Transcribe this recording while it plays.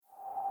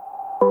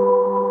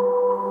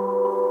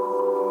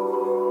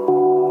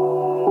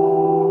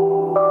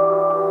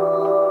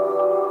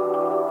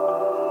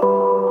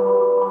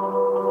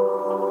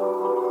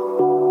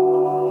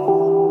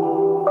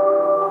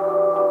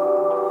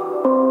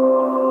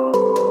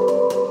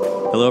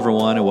Hello,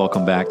 everyone, and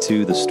welcome back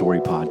to the Story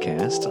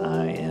Podcast.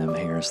 I am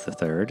Harris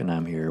III, and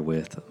I'm here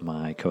with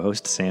my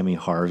co-host, Sammy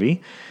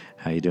Harvey.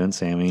 How you doing,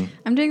 Sammy?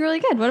 I'm doing really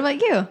good. What about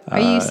you? Are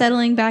you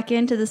settling back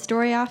into the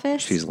Story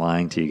office? She's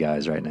lying to you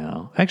guys right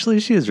now. Actually,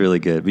 she is really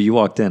good, but you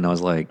walked in, and I was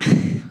like,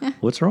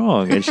 what's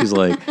wrong? And she's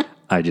like,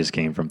 I just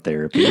came from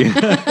therapy. I'm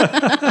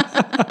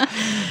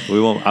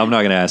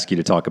not going to ask you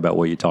to talk about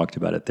what you talked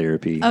about at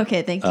therapy.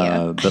 Okay, thank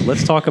you. But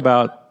let's talk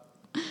about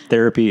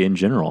therapy in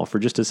general for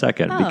just a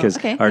second, because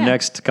our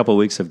next couple of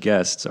weeks of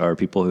guests are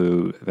people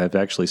who have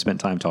actually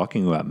spent time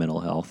talking about mental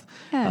health.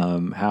 Yeah.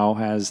 How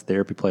has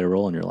therapy played a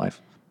role in your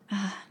life?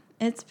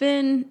 It's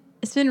been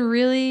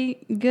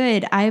really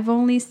good. I've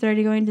only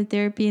started going to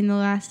therapy in the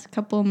last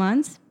couple of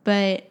months,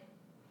 but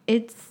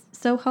it's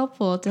so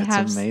helpful to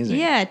have amazing.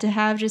 to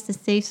have just a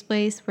safe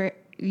space where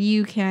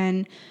you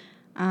can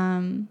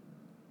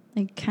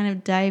kind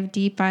of dive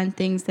deep on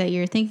things that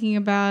you're thinking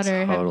about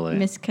or have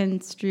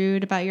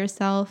misconstrued about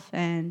yourself.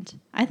 And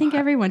I think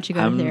everyone should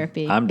go to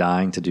therapy. I'm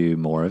dying to do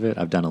more of it.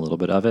 I've done a little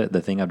bit of it. The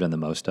thing I've done the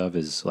most of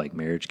is like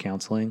marriage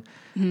counseling.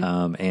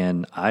 Mm-hmm.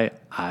 And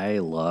I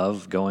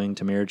love going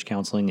to marriage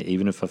counseling,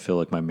 even if I feel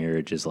like my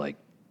marriage is like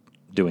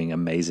doing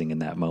amazing in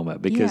that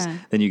moment, because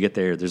then you get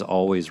there's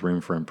always room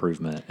for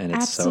improvement, and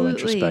it's so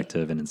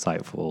introspective and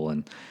insightful.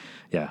 And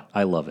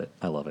I love it.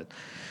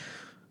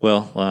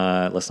 Well,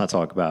 let's not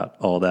talk about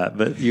all that.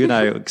 But you and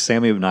I,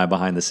 Sammy and I,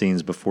 behind the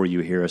scenes, before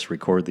you hear us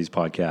record these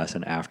podcasts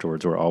and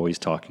afterwards, we're always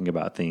talking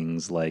about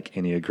things like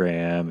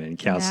Enneagram and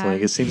counseling.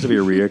 Yeah. It seems to be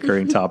a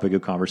reoccurring topic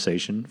of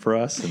conversation for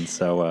us. And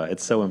so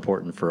it's so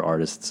important for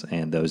artists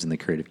and those in the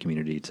creative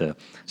community to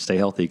stay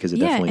healthy, because it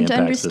definitely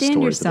impacts the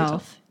stories that they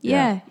tell.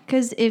 Yeah,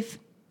 because if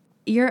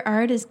your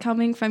art is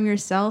coming from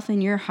yourself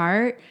and your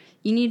heart,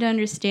 you need to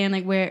understand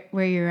like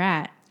where you're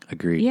at.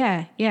 Agreed.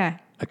 Yeah.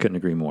 I couldn't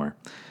agree more.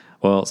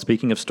 Well,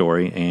 speaking of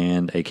story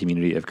and a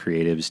community of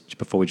creatives,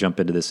 before we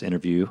jump into this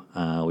interview,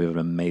 we have an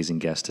amazing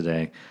guest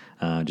today.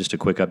 Just a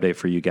quick update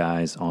for you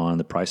guys on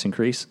the price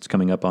increase. It's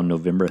coming up on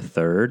November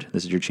 3rd.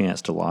 This is your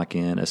chance to lock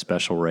in a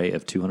special rate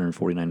of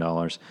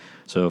 $249.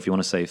 So if you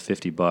want to save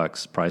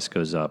 $50, price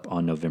goes up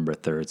on November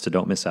 3rd. So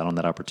don't miss out on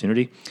that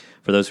opportunity.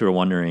 For those who are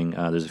wondering,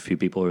 there's a few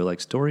people who are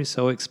like, story's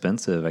so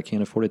expensive. I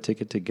can't afford a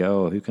ticket to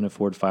go. Who can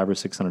afford $500 or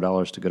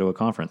 $600 to go to a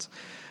conference?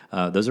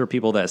 Those are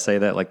people that say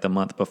that like the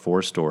month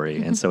before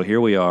Story. And so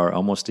here we are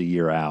almost a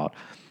year out.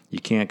 You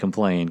can't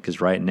complain, because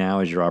right now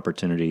is your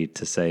opportunity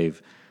to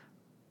save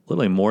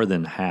literally more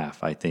than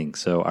half, I think.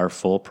 So our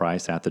full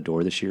price at the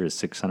door this year is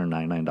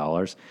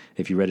 $699.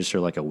 If you register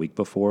like a week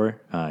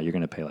before, you're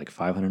going to pay like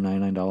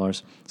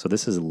 $599. So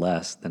this is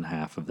less than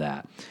half of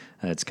that.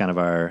 It's kind of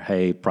our,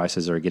 hey,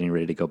 prices are getting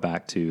ready to go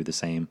back to the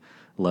same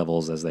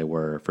levels as they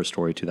were for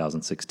Story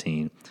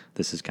 2016.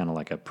 This is kind of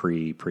like a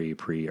early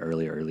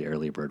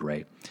bird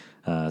rate.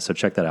 So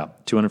check that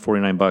out.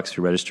 $249 if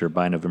you register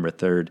by November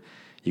 3rd.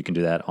 You can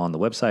do that on the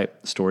website,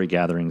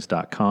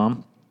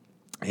 storygatherings.com.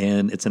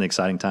 And it's an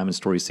exciting time in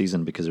Story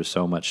season because there's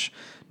so much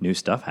new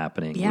stuff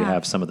happening. Yeah. We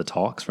have some of the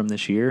talks from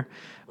this year,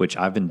 which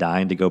I've been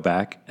dying to go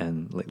back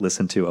and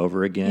listen to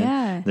over again.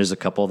 Yeah. There's a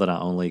couple that I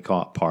only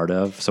caught part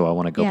of, so I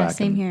want to go back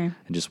and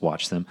just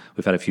watch them.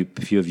 We've had a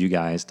few of you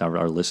guys,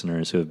 our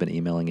listeners, who have been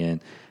emailing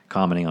in,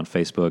 commenting on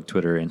Facebook,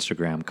 Twitter,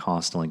 Instagram,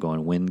 constantly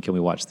going, when can we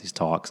watch these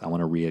talks? I want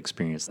to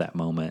re-experience that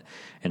moment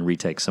and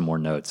retake some more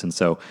notes. And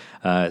so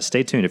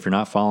stay tuned. If you're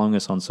not following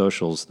us on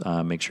socials,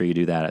 make sure you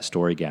do that at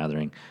Story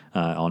Gathering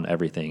on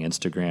everything,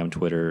 Instagram,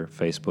 Twitter,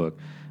 Facebook.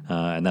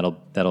 And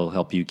that'll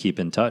help you keep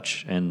in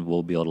touch, and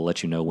we'll be able to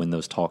let you know when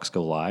those talks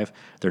go live.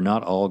 They're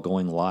not all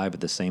going live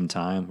at the same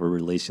time. We're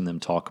releasing them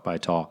talk by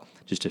talk,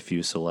 just a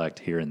few select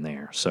here and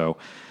there. So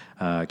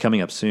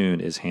coming up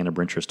soon is Hannah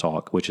Brencher's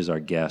talk, which is our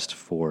guest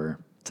for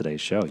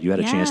today's show. You had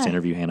a chance to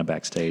interview Hannah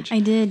backstage.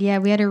 I did, yeah.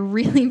 We had a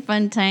really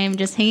fun time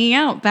just hanging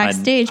out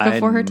backstage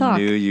before her talk. I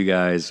knew you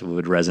guys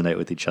would resonate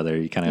with each other.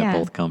 You kind of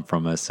both come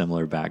from a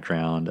similar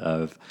background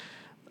of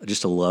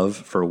just a love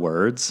for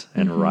words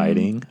and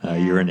writing.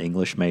 You're an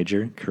English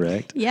major,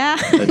 correct? Yeah,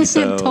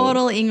 so,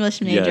 total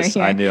English major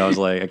here. I knew. I was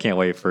like, I can't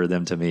wait for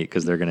them to meet,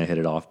 because they're going to hit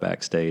it off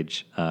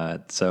backstage.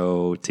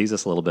 So tease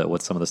us a little bit.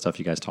 What's some of the stuff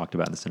you guys talked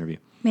about in this interview?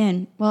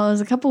 Man, well, it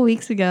was a couple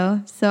weeks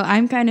ago, so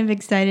I'm kind of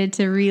excited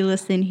to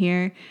re-listen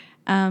here.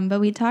 But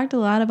we talked a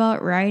lot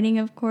about writing,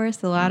 of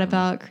course, a lot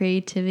about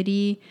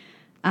creativity.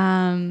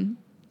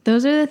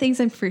 Those are the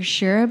things I'm for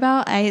sure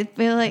about. I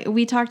feel like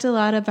we talked a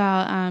lot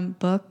about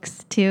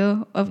books,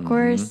 too, of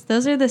course.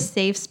 Those are the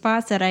safe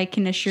spots that I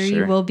can assure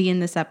you will be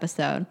in this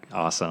episode.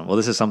 Awesome. Well,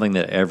 this is something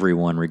that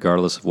everyone,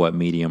 regardless of what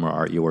medium or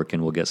art you work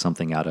in, will get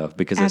something out of.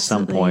 Because at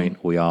some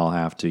point, we all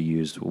have to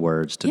use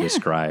words to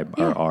describe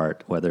our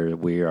art, whether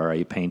we are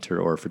a painter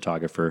or a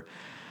photographer.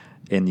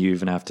 And you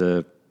even have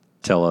to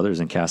tell others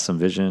and cast some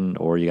vision,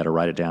 or you got to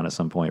write it down at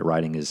some point.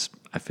 Writing is,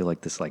 I feel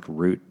like, this like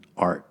root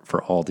art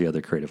for all the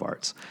other creative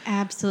arts.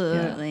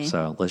 Absolutely. Yeah.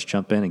 So let's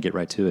jump in and get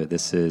right to it.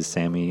 This is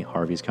Sammy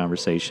Harvey's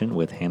conversation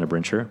with Hannah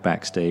Brencher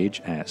backstage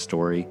at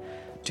Story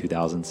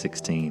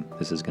 2016.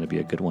 This is going to be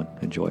a good one.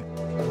 Enjoy.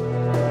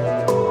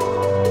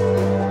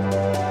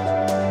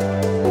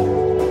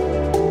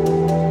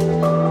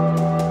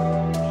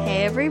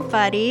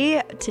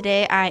 everybody.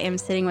 Today I am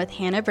sitting with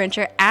Hannah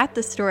Brencher at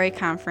the Story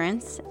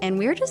Conference, and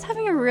we're just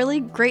having a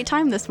really great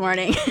time this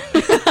morning.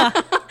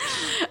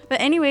 But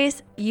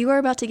anyways, you are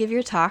about to give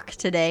your talk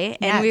today,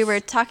 and Yes. we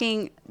were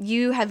talking,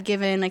 you have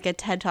given like a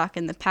TED Talk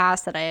in the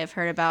past that I have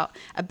heard about,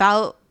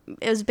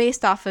 it was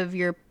based off of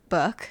your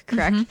book,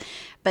 correct? Mm-hmm.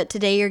 But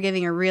today you're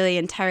giving a really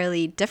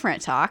entirely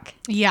different talk.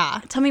 Yeah.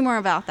 Tell me more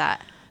about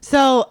that.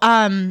 So,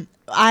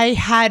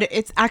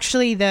 it's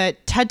actually the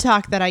TED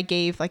Talk that I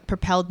gave, like,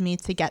 propelled me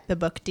to get the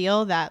book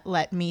deal that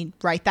let me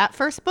write that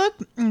first book.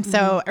 And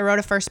so I wrote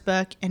a first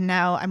book, and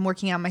now I'm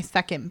working on my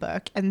second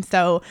book. And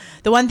so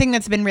the one thing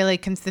that's been really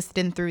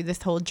consistent through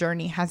this whole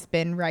journey has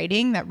been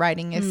writing, that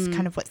writing is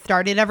kind of what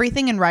started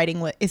everything, and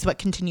writing is what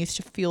continues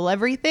to fuel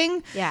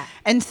everything. Yeah.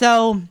 And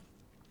so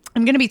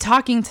I'm going to be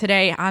talking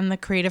today on the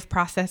creative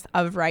process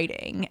of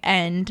writing,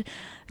 and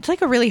it's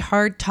like a really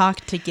hard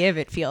talk to give,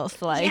 it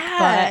feels like.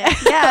 Yeah,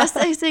 but yeah. As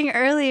I was saying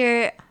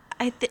earlier,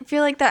 I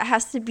feel like that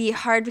has to be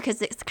hard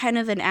because it's kind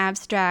of an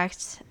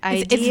abstract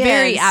idea. It's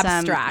very in some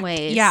abstract.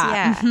 ways.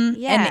 Yeah. Yeah.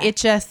 Yeah. And it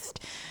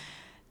just,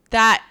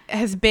 that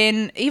has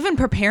been, even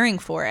preparing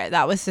for it,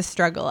 that was the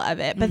struggle of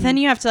it. But then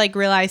you have to like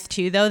realize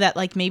too, though, that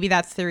like maybe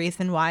that's the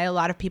reason why a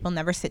lot of people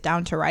never sit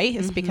down to write,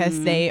 is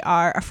because they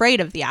are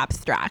afraid of the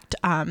abstract.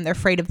 They're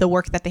afraid of the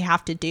work that they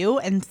have to do.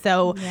 And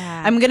so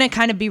I'm going to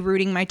kind of be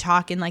rooting my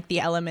talk in like the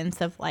elements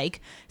of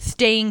like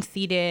staying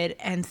seated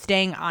and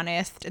staying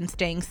honest and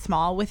staying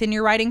small within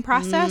your writing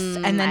process,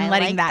 and then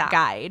letting like that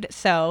guide.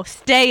 So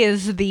stay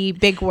is the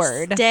big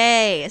word.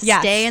 Stay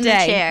in the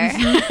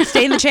chair.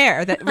 Stay in the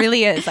chair. That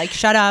really is like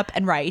shut up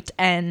and write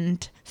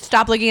and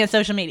stop looking at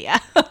social media.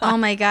 Oh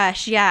my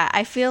gosh. Yeah.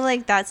 I feel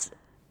like that's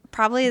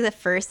probably the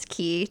first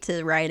key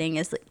to writing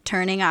is like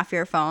turning off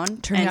your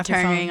phone Turning off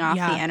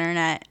the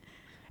internet.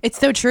 It's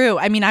so true.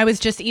 I mean, I was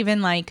just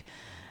even like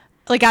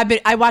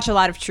I watch a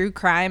lot of true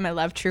crime. I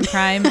love true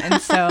crime. And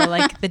so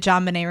like the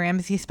John Benet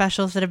Ramsey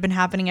specials that have been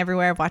happening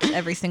everywhere, I've watched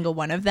every single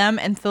one of them.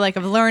 And so like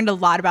I've learned a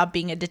lot about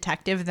being a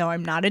detective, though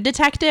I'm not a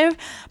detective.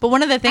 But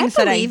one of the things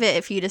I believe it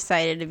if you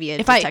decided to be a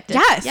detective.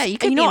 Yes. You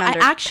could you be know, an I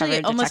undercover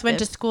actually almost went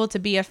to detective. school to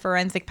be a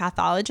forensic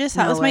pathologist.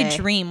 That No was my way.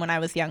 dream when I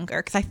was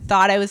younger, because I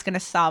thought I was going to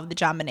solve the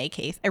John Benet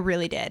case. I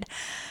really did.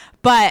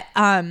 But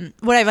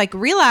what I've like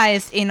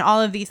realized in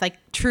all of these like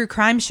true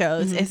crime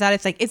shows is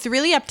that it's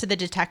really up to the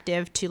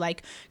detective to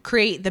like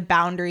create the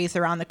boundaries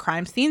around the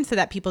crime scene so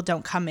that people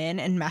don't come in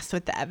and mess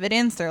with the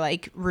evidence or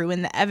like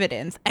ruin the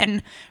evidence.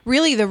 And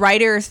really the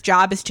writer's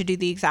job is to do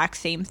the exact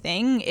same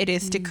thing. It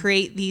is to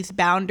create these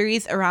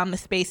boundaries around the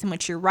space in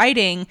which you're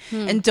writing,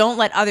 and don't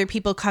let other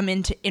people come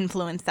in to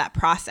influence that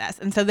process.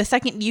 And so the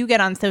second you get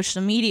on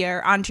social media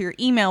or onto your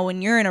email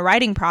when you're in a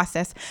writing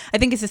process, I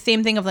think it's the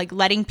same thing of like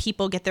letting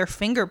people get their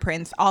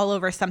fingerprints all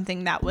over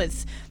something that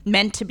was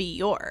meant to be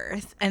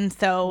yours. And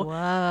so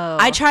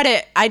I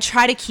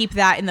try to keep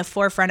that in the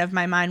forefront of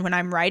my mind when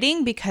I'm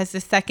writing, because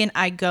the second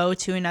I go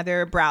to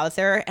another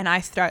browser and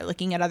I start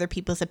looking at other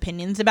people's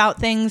opinions about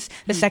things,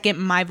 the second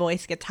my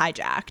voice gets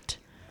hijacked.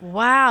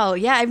 Wow.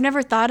 Yeah, I've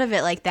never thought of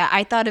it like that.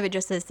 I thought of it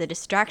just as a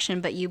distraction,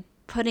 but you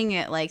putting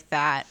it like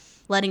that,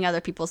 letting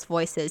other people's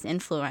voices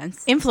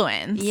influence.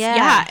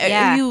 Yeah.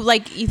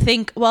 You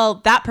think, well,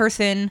 that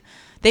person,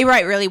 they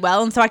write really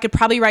well, and so I could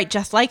probably write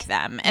just like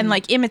them. And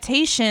like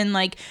imitation,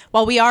 like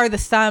while we are the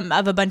sum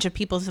of a bunch of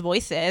people's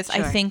voices,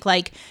 I think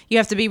like you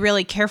have to be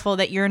really careful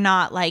that you're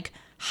not like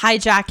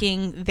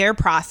hijacking their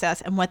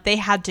process and what they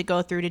had to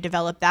go through to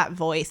develop that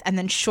voice, and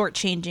then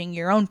shortchanging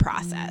your own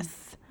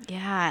process.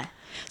 Yeah.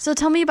 So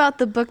tell me about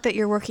the book that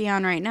you're working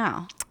on right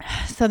now.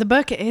 So the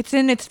book, it's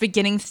in its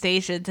beginning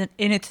stages,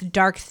 in its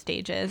dark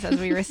stages, as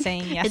we were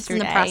saying yesterday. It's in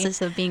the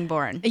process of being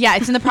born. Yeah,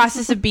 it's in the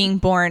process of being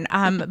born.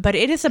 But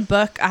it is a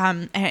book,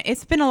 and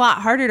it's been a lot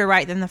harder to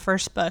write than the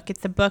first book.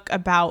 It's a book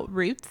about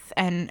roots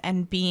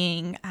and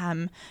being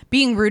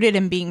rooted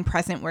and being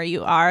present where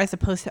you are, as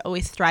opposed to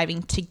always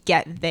striving to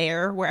get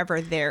there wherever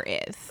there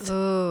is.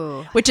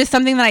 Ooh. Which is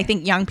something that I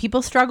think young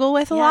people struggle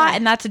with a lot.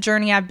 And that's a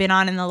journey I've been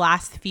on in the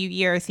last few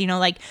years. You know,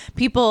 like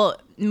people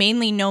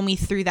mainly know me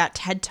through that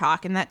TED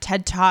Talk, and that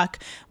TED Talk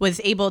was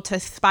able to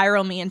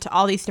spiral me into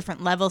all these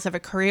different levels of a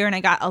career, and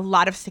I got a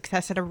lot of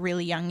success at a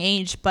really young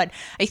age. But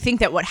I think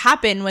that what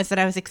happened was that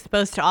I was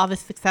exposed to all this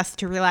success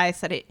to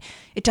realize that it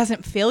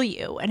doesn't fill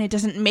you, and it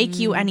doesn't make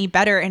you any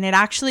better, and it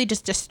actually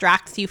just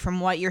distracts you from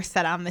what you're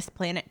set on this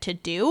planet to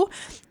do.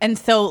 And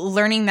so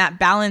learning that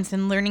balance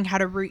and learning how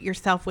to root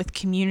yourself with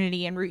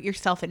community and root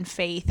yourself in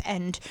faith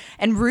and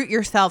root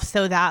yourself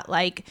so that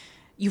like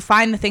you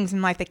find the things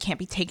in life that can't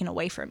be taken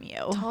away from you.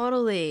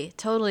 Totally.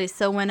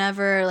 So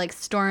whenever like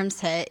storms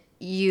hit,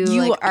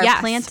 you are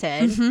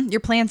planted. Mm-hmm.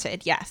 You're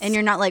planted, yes. And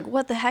you're not like,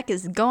 what the heck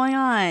is going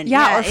on?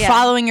 Or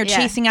following or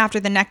chasing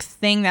after the next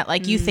thing that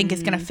like you think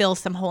is going to fill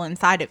some hole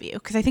inside of you.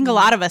 Because I think a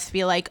lot of us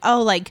feel like,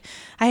 oh, like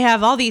I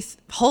have all these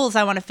holes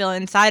I want to fill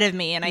inside of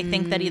me. And I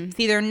think that it's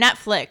either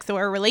Netflix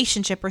or a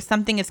relationship or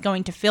something is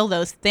going to fill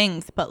those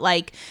things. But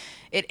like,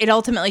 it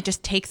ultimately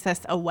just takes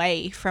us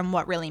away from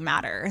what really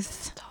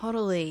matters.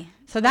 Totally.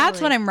 So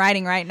that's what I'm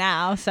writing right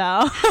now. So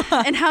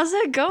And how's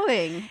that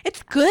going?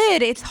 it's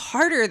good. It's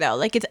harder though.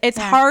 Like it's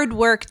hard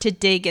work to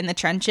dig in the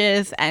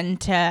trenches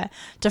and to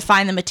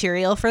find the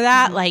material for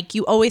that. Like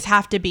you always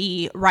have to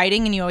be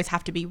writing and you always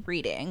have to be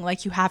reading.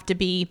 Like you have to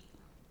be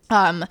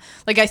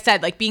like I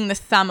said, like being the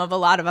sum of a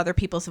lot of other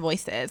people's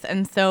voices.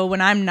 And so when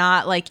I'm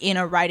not like in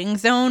a writing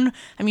zone,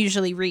 I'm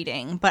usually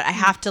reading, but I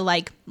have to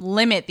like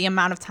limit the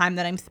amount of time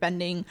that I'm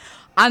spending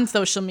on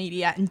social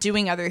media and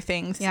doing other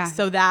things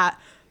so that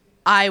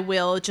I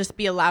will just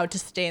be allowed to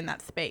stay in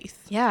that space.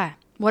 Yeah.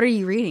 What are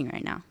you reading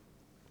right now?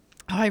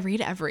 Oh, I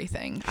read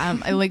everything.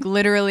 I like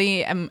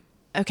literally am.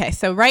 Okay.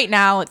 So right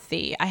now, let's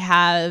see. I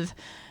have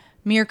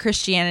Mere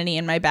Christianity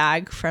in my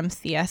bag from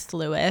C.S.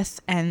 Lewis.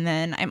 And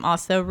then I'm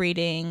also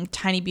reading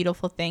Tiny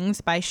Beautiful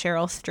Things by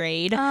Cheryl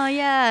Strayed. Oh,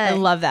 yeah. I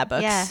love that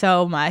book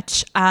so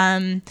much.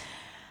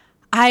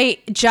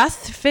 I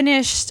just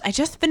finished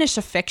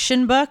a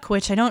fiction book,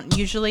 which I don't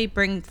usually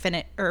bring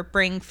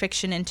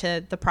fiction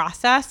into the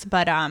process,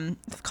 but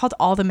it's called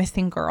All the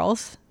Missing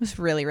Girls. It was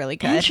really, really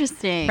good.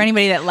 Interesting. For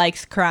anybody that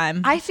likes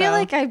crime. I feel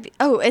like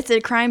it's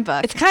a crime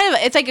book.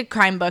 It's like a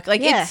crime book.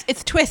 Like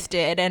it's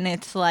twisted and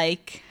it's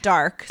like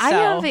dark. So. I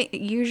haven't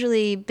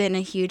usually been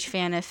a huge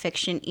fan of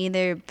fiction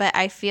either, but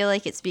I feel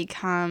like it's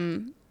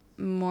become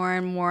more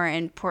and more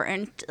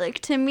important like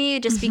to me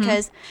just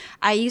because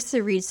I used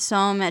to read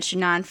so much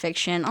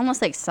nonfiction,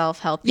 almost like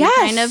self-help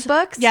kind of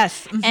books.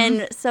 Yes.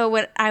 And so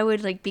what I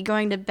would like be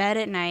going to bed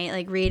at night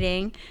like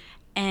reading,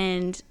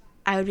 and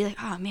I would be like,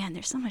 oh man,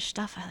 there's so much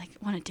stuff I like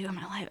want to do in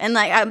my life, and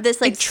like this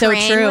like it's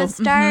train so would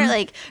start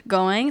like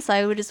going, so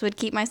I would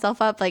keep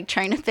myself up like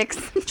trying to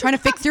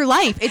fix your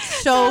life.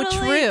 It's so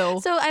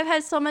true. So I've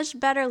had so much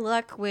better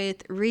luck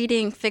with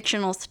reading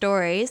fictional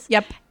stories.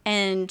 Yep.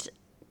 And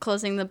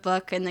closing the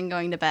book and then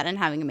going to bed and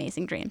having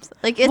amazing dreams.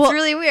 Like it's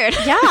really weird.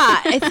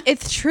 Yeah,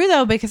 it's true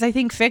though, because I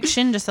think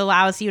fiction just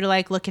allows you to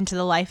like look into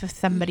the life of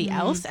somebody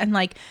else and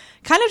like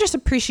kind of just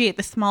appreciate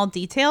the small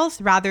details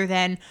rather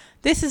than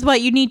this is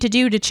what you need to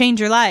do to change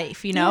your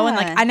life, you know? And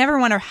like I never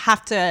want to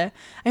have to,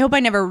 I hope I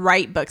never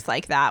write books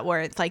like that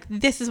where it's like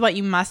this is what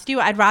you must do.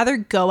 I'd rather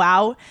go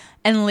out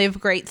and live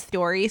great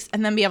stories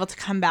and then be able to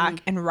come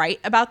back and write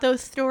about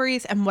those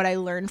stories and what I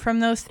learned from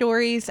those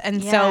stories.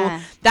 And so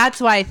that's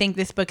why I think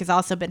this book has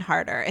also been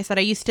harder, is that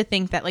I used to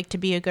think that like to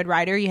be a good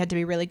writer, you had to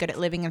be really good at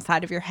living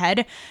inside of your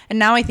head. And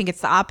now I think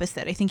it's the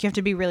opposite. I think you have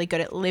to be really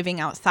good at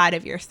living outside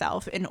of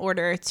yourself in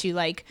order to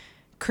like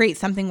create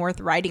something worth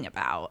writing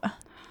about.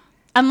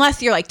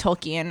 Unless you're like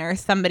Tolkien or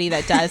somebody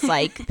that does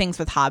like things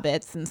with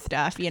hobbits and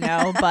stuff, you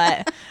know.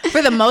 But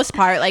for the most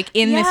part, like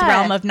in this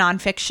realm of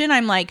nonfiction,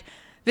 I'm like,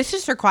 this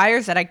just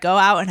requires that I go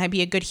out and I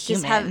be a good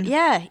human.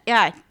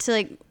 To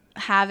like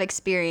have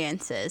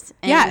experiences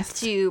and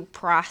to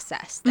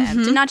process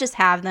them, to not just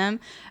have them,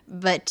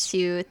 but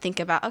to think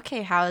about,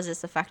 okay, how is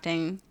this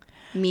affecting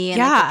me and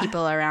like, the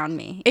people around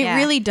me? It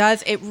really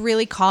does. It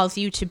really calls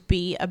you to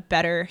be a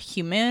better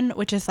human,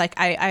 which is like,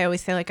 I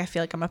always say like, I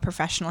feel like I'm a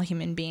professional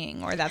human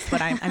being, or that's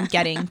what I'm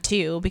getting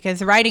to,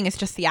 because writing is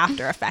just the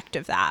after effect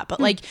of that. But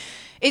like,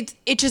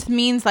 it just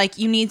means like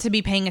you need to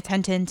be paying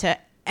attention to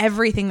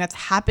everything that's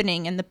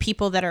happening and the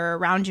people that are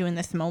around you in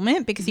this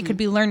moment, because you could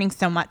be learning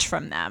so much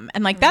from them.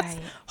 And like that's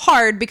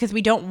hard because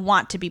we don't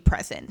want to be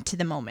present to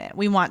the moment.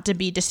 We want to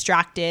be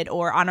distracted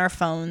or on our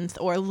phones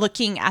or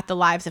looking at the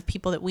lives of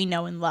people that we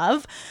know and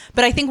love.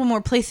 But I think when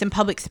we're placed in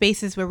public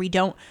spaces where we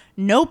don't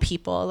know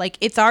people, like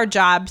it's our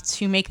job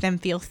to make them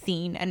feel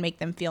seen and make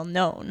them feel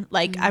known.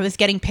 Like I was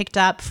getting picked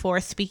up for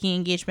a speaking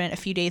engagement a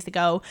few days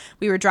ago.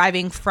 We were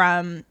driving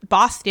from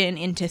Boston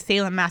into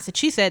Salem,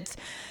 Massachusetts.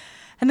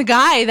 And the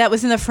guy that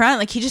was in the front,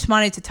 like, he just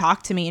wanted to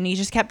talk to me, and he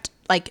just kept,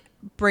 like,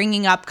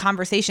 bringing up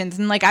conversations.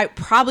 And, like, I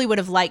probably would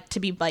have liked to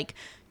be, like,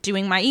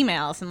 doing my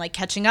emails and, like,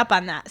 catching up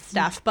on that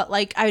stuff. But,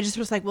 like, I just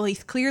was like, well,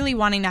 he's clearly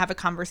wanting to have a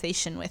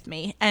conversation with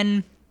me.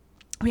 And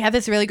we had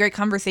this really great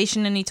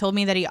conversation, and he told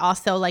me that he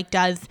also, like,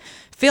 does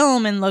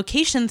film and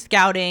location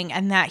scouting,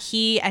 and that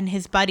he and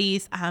his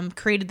buddies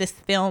created this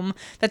film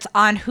that's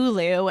on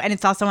Hulu, and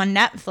it's also on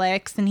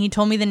Netflix. And he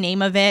told me the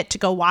name of it to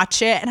go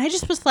watch it. And I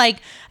just was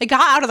like, I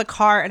got out of the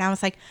car and I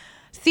was like,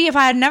 see, if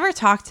I had never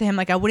talked to him,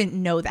 like I wouldn't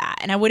know that.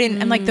 And I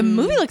wouldn't, and like the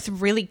movie looks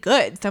really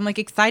good. So I'm like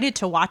excited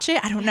to watch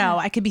it. I don't know.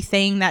 I could be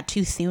saying that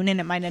too soon and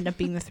it might end up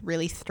being this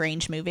really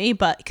strange movie,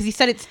 but because he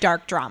said it's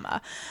dark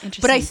drama.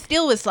 But I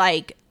still was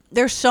like,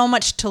 there's so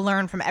much to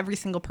learn from every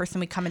single person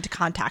we come into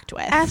contact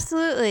with.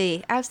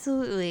 Absolutely.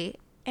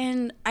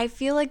 And I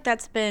feel like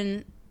that's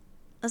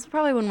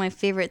probably one of my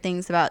favorite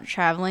things about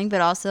traveling, but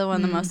also one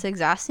of the most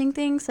exhausting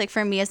things. Like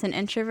for me as an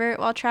introvert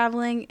while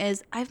traveling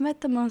is I've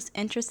met the most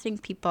interesting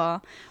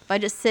people by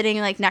just sitting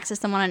like next to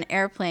someone on an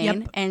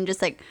airplane and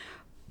just like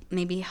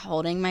maybe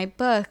holding my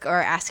book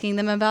or asking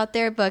them about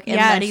their book and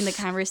letting the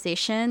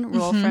conversation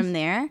roll from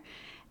there.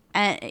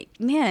 And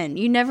man,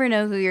 you never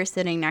know who you're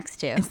sitting next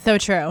to. It's so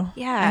true.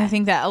 Yeah. I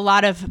think that a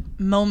lot of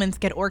moments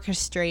get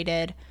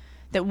orchestrated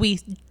that we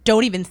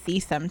don't even see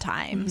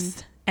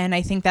sometimes. And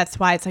I think that's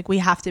why it's like we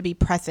have to be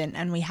present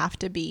and we have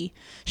to be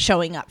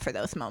showing up for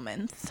those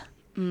moments.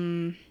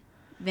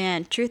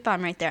 Man, truth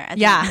bomb right there.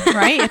 Yeah,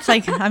 right? It's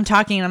like I'm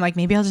talking and I'm like,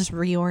 maybe I'll just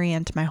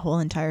reorient my whole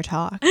entire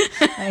talk.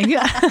 Like,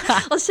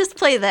 let's just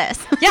play this.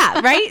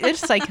 yeah, right?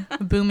 It's like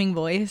a booming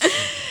voice.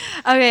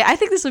 Okay, I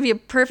think this would be a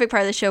perfect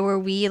part of the show where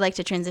we like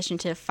to transition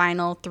to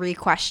final 3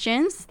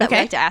 questions that we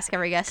like to ask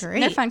every guest. Great.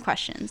 They're fun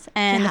questions.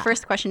 And the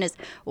first question is,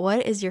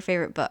 what is your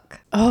favorite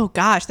book? Oh,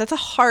 gosh, that's a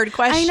hard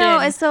question. I know,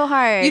 it's so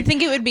hard. You'd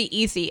think it would be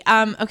easy.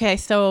 Okay,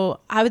 so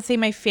I would say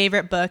my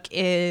favorite book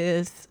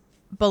is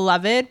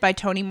Beloved by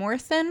Toni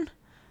Morrison.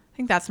 I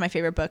think that's my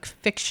favorite book,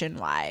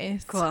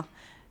 fiction-wise. Cool.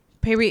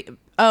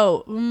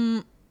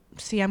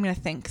 See, I'm going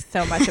to think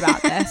so much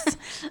about this.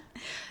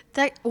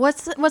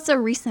 What's a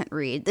recent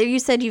read? You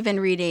said you've been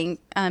reading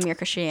Mere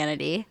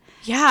Christianity.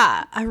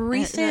 Yeah, a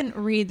recent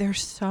read.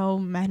 There's so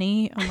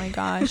many. Oh my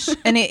gosh.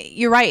 And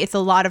you're right. It's a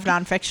lot of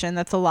nonfiction.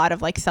 That's a lot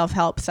of like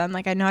self-help. So I'm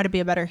like, I know how to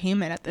be a better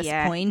human at this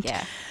point.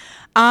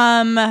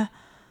 Yeah.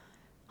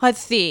 Let's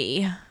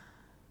see.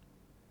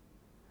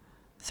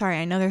 Sorry,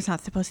 I know there's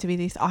not supposed to be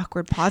these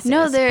awkward pauses.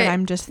 But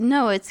I'm just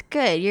no. It's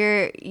good.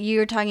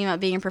 You're talking about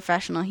being a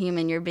professional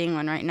human. You're being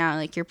one right now.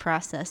 Like you're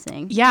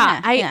processing.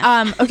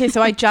 Yeah. Okay.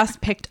 So I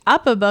just picked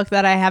up a book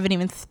that I haven't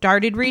even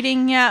started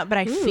reading yet, but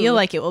I feel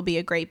like it will be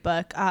a great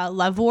book.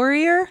 Love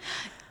Warrior.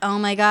 Oh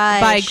my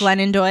gosh. By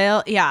Glennon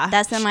Doyle. Yeah.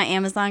 That's in my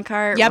Amazon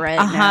cart right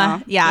now.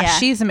 now. Yeah,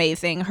 she's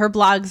amazing. Her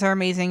blogs are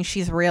amazing.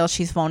 She's real.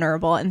 She's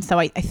vulnerable. And so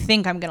I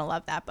think I'm going to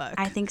love that book.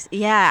 I think so.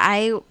 Yeah.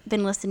 I've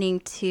been listening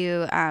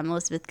to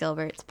Elizabeth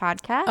Gilbert's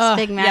podcast,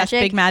 Big Magic.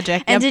 Yes, Big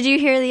Magic. And did you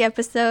hear the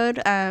episode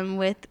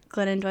with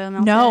Glennon Doyle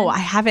Melton? No, I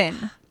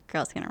haven't.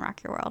 Girl's going to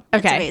rock your world.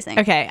 Okay. It's amazing.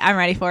 Okay. I'm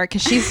ready for it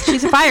because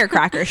she's a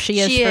firecracker. She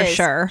is for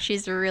sure.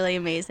 She's really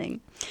amazing.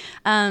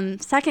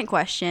 Second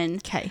question.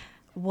 Okay.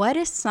 What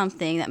is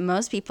something that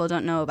most people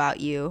don't know about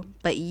you,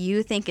 but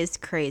you think is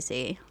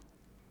crazy?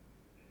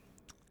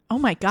 Oh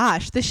my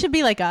gosh, this should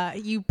be like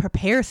you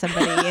prepare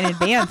somebody in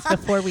advance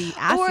before we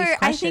ask these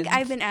questions. I think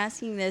I've been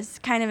asking this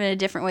kind of in a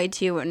different way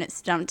too when it's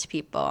stumped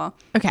people.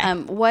 Okay.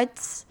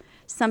 What's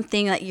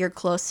something that your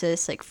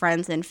closest like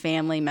friends and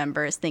family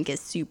members think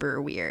is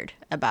super weird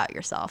about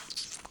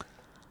yourself?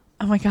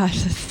 Oh my gosh,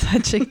 that's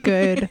such a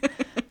good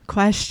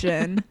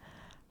question.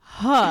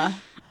 Huh.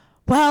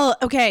 Well,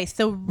 okay,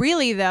 so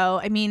really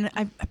though, I mean,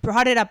 I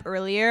brought it up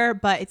earlier,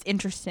 but it's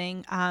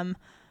interesting.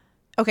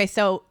 Okay,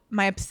 so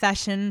my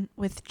obsession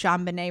with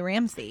JonBenet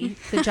Ramsey,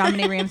 the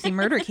JonBenet Ramsey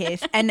murder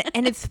case, and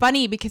it's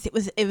funny because it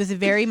was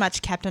very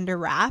much kept under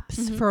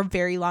wraps for a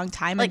very long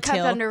time, like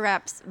until kept under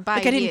wraps by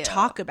like you. I didn't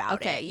talk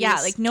about it. Yeah,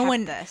 like no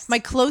one. My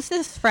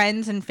closest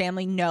friends and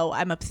family know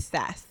I'm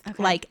obsessed.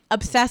 Okay. Like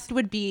obsessed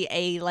would be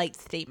a light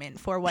statement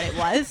for what it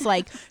was.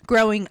 Like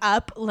growing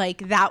up,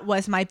 like that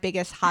was my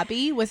biggest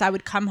hobby. Was I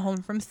would come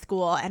home from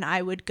school and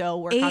I would go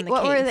work on the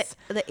what case.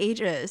 Were the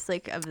ages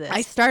like of this?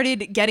 I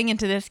started getting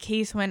into this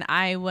case when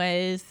I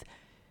was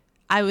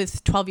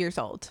 12 years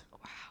old.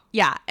 Wow.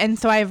 Yeah. And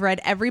so I've read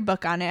every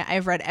book on it.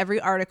 I've read every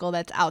article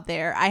that's out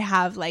there. I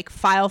have like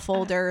file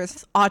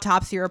folders,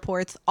 autopsy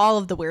reports, all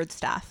of the weird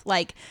stuff.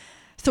 Like,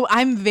 so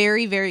I'm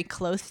very, very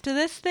close to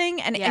this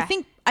thing. And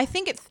I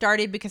think it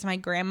started because my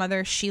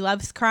grandmother, she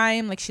loves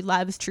crime, like she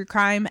loves true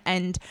crime.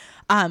 And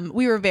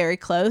we were very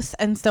close.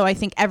 And so I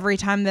think every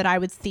time that I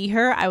would see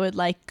her, I would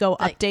like go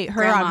update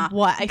her Grandma, on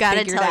what I figured out.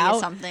 Gotta tell you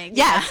something.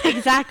 Yes,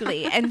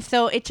 exactly. And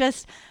so it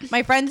just,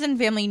 my friends and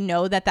family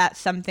know that that's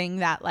something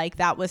that like,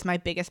 that was my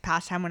biggest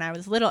pastime when I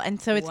was little. And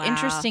so it's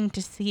interesting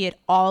to see it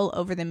all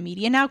over the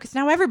media now, because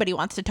now everybody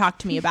wants to talk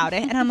to me about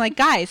it. And I'm like,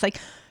 guys, like,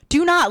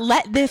 do not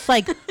let this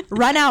like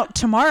run out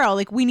tomorrow.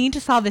 Like we need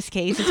to solve this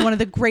case. It's one of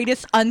the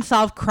greatest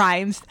unsolved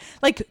crimes.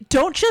 Like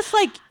don't just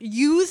like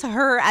use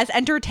her as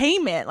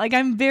entertainment. Like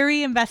I'm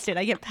very invested.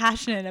 I get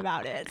passionate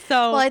about it.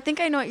 So well, I think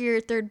I know what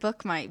your third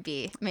book might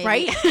be. Maybe.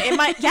 Right? It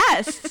might.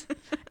 Yes.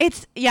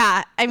 It's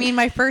I mean,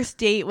 my first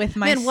date with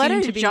my what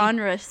a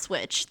genre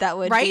switch that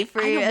would be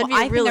for you.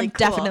 I really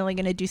think I'm definitely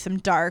going to do some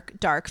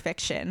dark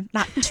fiction.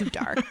 Not too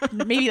dark.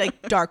 Maybe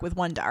like dark with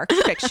one dark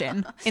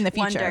fiction in the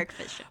future. One dark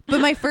fiction.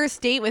 But my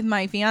first date with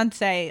my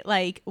fiance,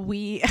 like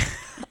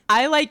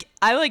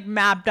I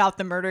mapped out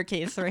the murder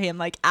case for him,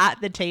 like at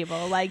the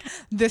table. Like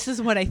this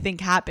is what I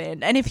think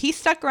happened. And if he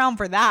stuck around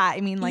for that,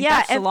 I mean, like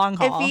that's the long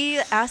haul. If he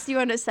asked you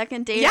on a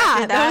second date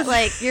after that,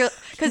 like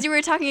because you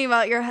were talking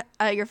about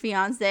your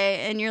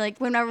fiance, and you're like,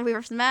 whenever we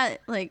first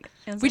met, like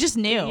we just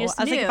knew. I was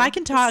like, if I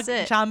can talk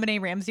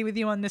JonBenet Ramsey with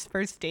you on this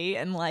first date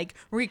and like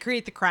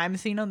recreate the crime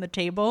scene on the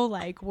table,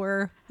 like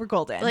we're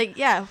golden. Like,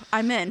 yeah,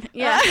 I'm in.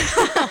 Yeah.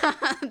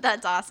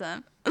 That's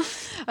awesome.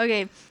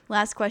 Okay,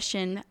 last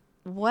question.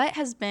 What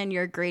has been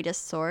your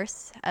greatest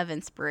source of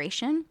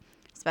inspiration,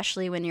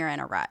 especially when you're in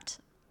a rut?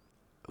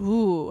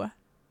 Ooh.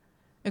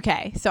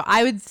 Okay, so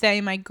I would say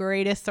my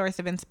greatest source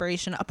of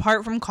inspiration,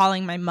 apart from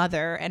calling my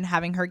mother and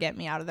having her get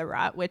me out of the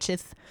rut, which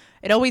is,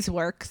 it always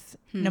works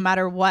no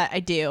matter what I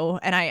do.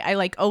 And I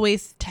like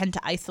always tend to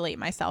isolate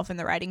myself in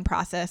the writing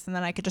process. And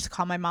then I could just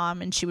call my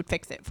mom and she would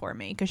fix it for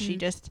me because she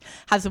just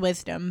has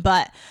wisdom.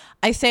 But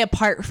I say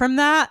apart from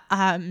that,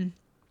 I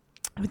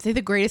would say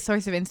the greatest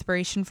source of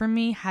inspiration for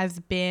me has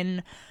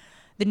been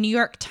the New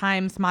York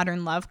Times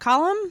Modern Love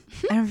column.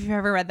 I don't know if you've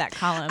ever read that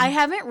column. I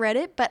haven't read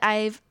it, but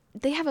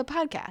they have a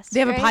podcast.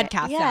 They have right? a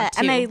podcast yeah, now, too.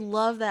 And I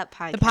love that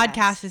podcast. The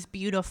podcast is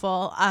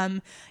beautiful.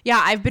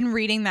 Yeah, I've been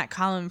reading that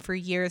column for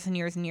years and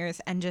years and years,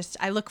 and just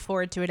I look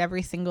forward to it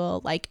every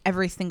single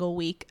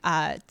week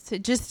to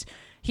just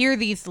hear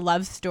these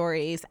love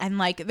stories. And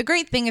like the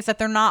great thing is that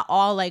they're not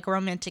all like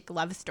romantic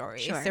love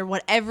stories. Sure. They're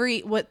what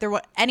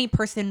any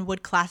person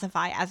would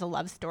classify as a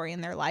love story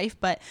in their life,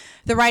 but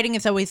the writing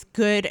is always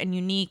good and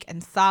unique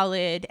and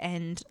solid,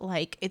 and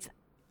like it's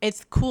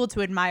cool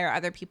to admire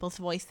other people's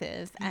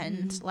voices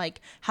and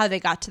like how they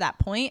got to that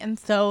point. And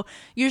so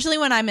usually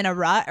when I'm in a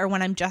rut or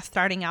when I'm just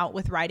starting out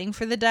with writing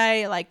for the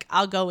day, like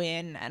I'll go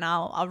in and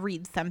I'll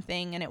read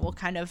something, and it will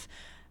kind of,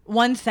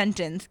 one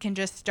sentence can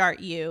just start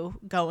you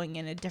going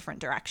in a different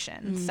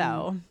direction.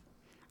 So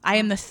I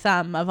am the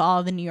sum of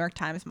all the New York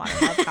Times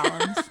Modern Love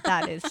columns.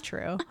 That is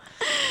true.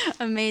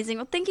 Amazing.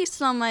 Well, thank you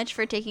so much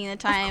for taking the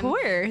time Of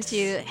course.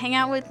 to hang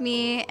out with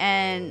me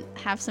and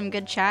have some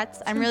good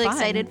chats. I'm really fun.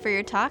 excited for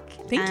your talk.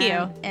 Thank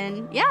you.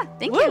 And yeah,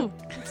 thank Woo, you.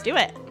 let's do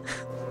it.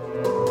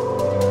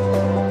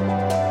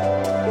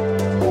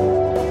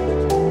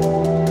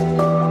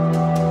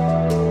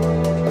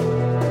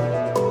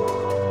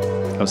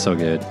 Oh, so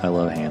good. I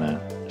love Hannah.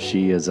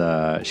 She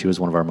was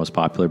one of our most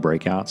popular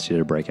breakouts. She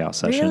did a breakout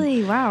session.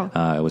 Really? Wow.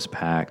 It was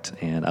packed,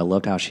 and I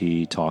loved how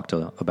she talked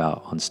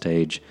about on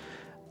stage,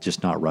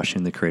 just not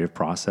rushing the creative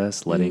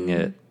process, letting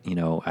it,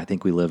 I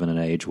think we live in an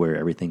age where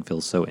everything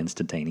feels so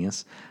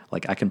instantaneous.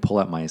 Like I can pull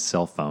out my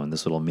cell phone,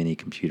 this little mini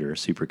computer,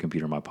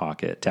 supercomputer in my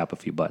pocket, tap a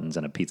few buttons,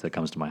 and a pizza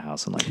comes to my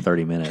house in like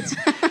 30 minutes.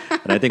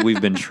 And I think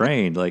we've been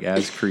trained, like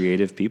as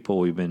creative people,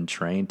 we've been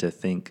trained to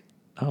think,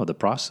 oh, the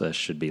process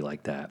should be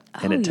like that.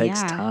 And it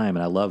takes time.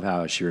 And I love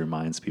how she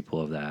reminds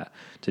people of that,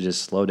 to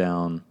just slow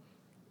down.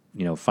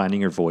 Finding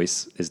your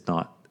voice is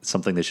not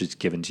something that's just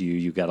given to you.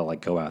 You got to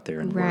like go out there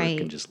and work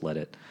and just let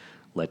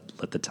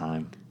the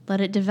time. Let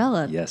it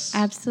develop. Yes.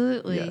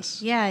 Absolutely.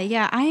 Yes.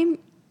 Yeah.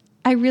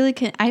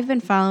 I've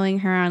been following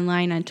her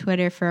online on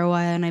Twitter for a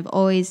while, and I've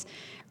always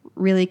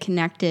really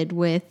connected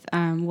with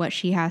what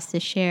she has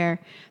to share.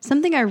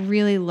 Something I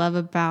really love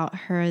about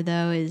her,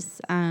 though, is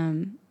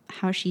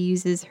how she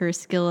uses her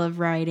skill of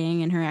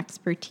writing and her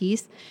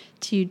expertise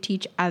to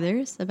teach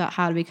others about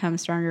how to become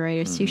stronger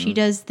writers. So she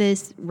does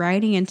this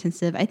writing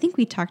intensive. I think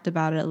we talked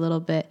about it a little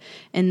bit,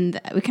 and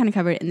we kind of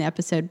covered it in the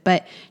episode,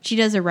 but she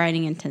does a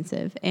writing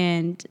intensive,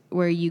 and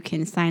where you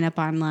can sign up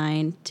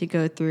online to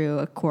go through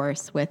a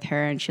course with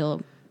her, and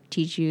she'll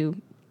teach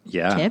you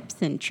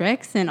tips and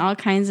tricks and all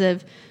kinds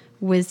of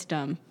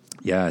wisdom.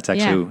 Yeah,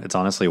 it's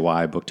honestly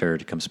why I booked her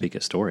to come speak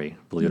at Story.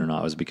 Believe it or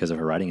not, it was because of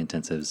her writing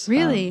intensives.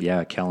 Really?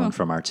 Kellen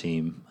from our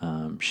team,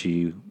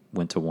 she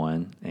went to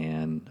one,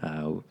 and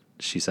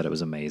she said it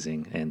was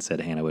amazing, and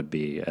said Hannah would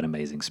be an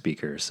amazing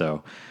speaker.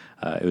 So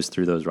it was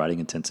through those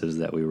writing intensives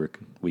that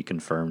we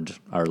confirmed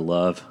our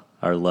love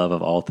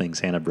of all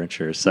things Hannah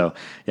Brencher. So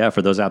yeah,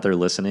 for those out there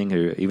listening,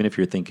 who even if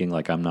you're thinking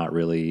like I'm not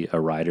really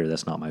a writer,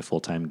 that's not my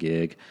full-time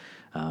gig.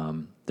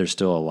 There's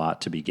still a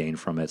lot to be gained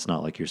from it. It's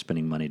not like you're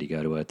spending money to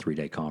go to a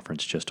 3-day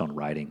conference just on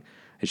writing.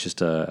 It's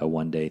just a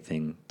one-day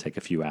thing. Take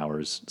a few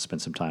hours,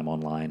 spend some time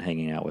online,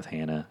 hanging out with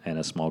Hannah and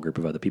a small group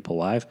of other people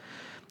live.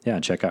 Yeah,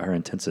 and check out her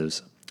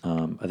intensives.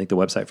 I think the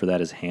website for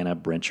that is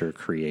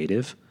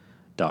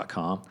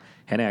hannahbrenchercreative.com.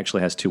 Hannah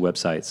actually has 2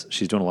 websites.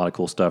 She's doing a lot of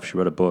cool stuff. She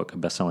wrote a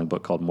best-selling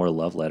book called More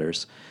Love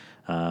Letters.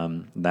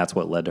 That's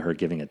what led to her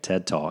giving a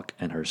TED Talk,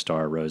 and her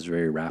star rose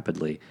very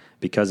rapidly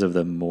because of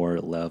the More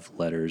Love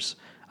Letters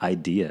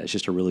idea. It's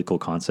just a really cool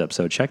concept.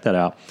 So check that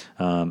out.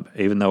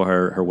 Even though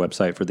her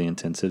website for the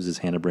intensives is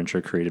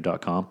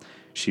hannahbrenchercreative.com,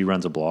 she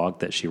runs a blog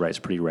that she writes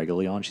pretty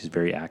regularly on. She's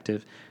very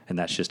active, and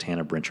that's just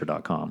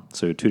hannahbrencher.com.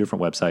 So 2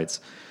 different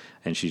websites,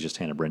 and she's just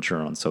Hannah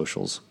Brencher on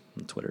socials,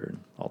 on Twitter, and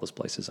all those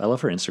places. I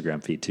love her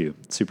Instagram feed too.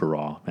 It's super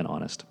raw and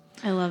honest.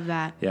 I love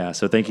that. Yeah,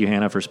 so thank you,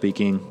 Hannah, for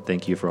speaking.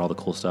 Thank you for all the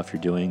cool stuff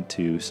you're doing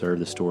to serve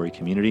the Story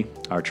community.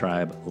 Our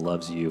tribe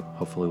loves you.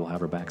 Hopefully we'll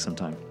have her back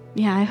sometime.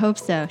 Yeah, I hope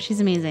so.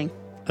 She's amazing.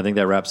 I think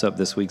that wraps up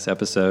this week's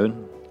episode.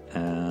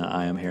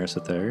 I am Harris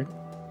III.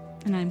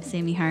 And I'm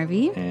Sammy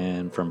Harvey.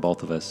 And from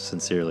both of us,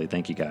 sincerely,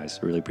 thank you guys.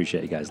 I really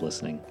appreciate you guys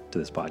listening to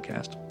this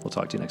podcast. We'll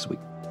talk to you next week.